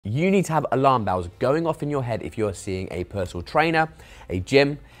you need to have alarm bells going off in your head if you're seeing a personal trainer, a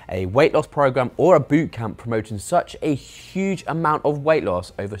gym, a weight loss program, or a boot camp promoting such a huge amount of weight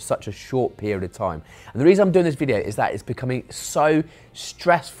loss over such a short period of time. And the reason I'm doing this video is that it's becoming so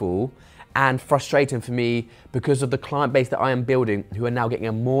stressful and frustrating for me because of the client base that I am building who are now getting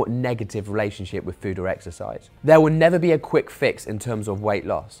a more negative relationship with food or exercise. There will never be a quick fix in terms of weight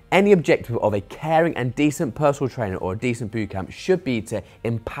loss. Any objective of a caring and decent personal trainer or a decent boot camp should be to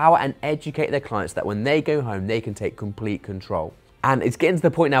empower and educate their clients that when they go home, they can take complete control. And it's getting to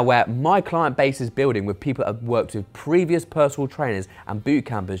the point now where my client base is building with people that have worked with previous personal trainers and boot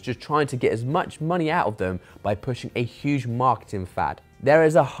campers, just trying to get as much money out of them by pushing a huge marketing fad. There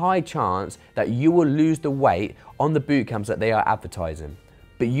is a high chance that you will lose the weight on the boot camps that they are advertising.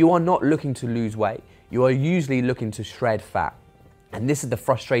 But you are not looking to lose weight. You are usually looking to shred fat. And this is the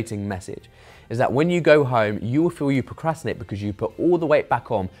frustrating message, is that when you go home, you will feel you procrastinate because you put all the weight back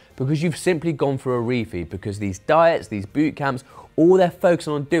on because you've simply gone for a refeed, because these diets, these boot camps, all they're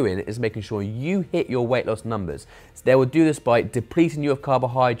focusing on doing is making sure you hit your weight loss numbers. So they will do this by depleting you of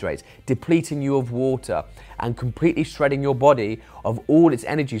carbohydrates, depleting you of water, and completely shredding your body of all its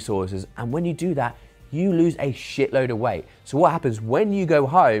energy sources. And when you do that, you lose a shitload of weight. So what happens when you go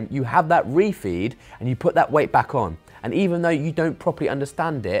home, you have that refeed and you put that weight back on. And even though you don't properly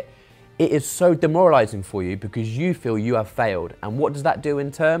understand it, it is so demoralizing for you because you feel you have failed. And what does that do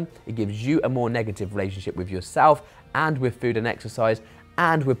in turn? It gives you a more negative relationship with yourself and with food and exercise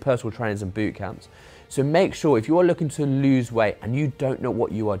and with personal trainers and boot camps. So make sure if you are looking to lose weight and you don't know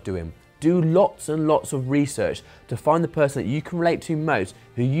what you are doing, do lots and lots of research to find the person that you can relate to most,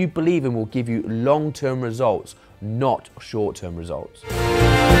 who you believe in will give you long-term results, not short-term results.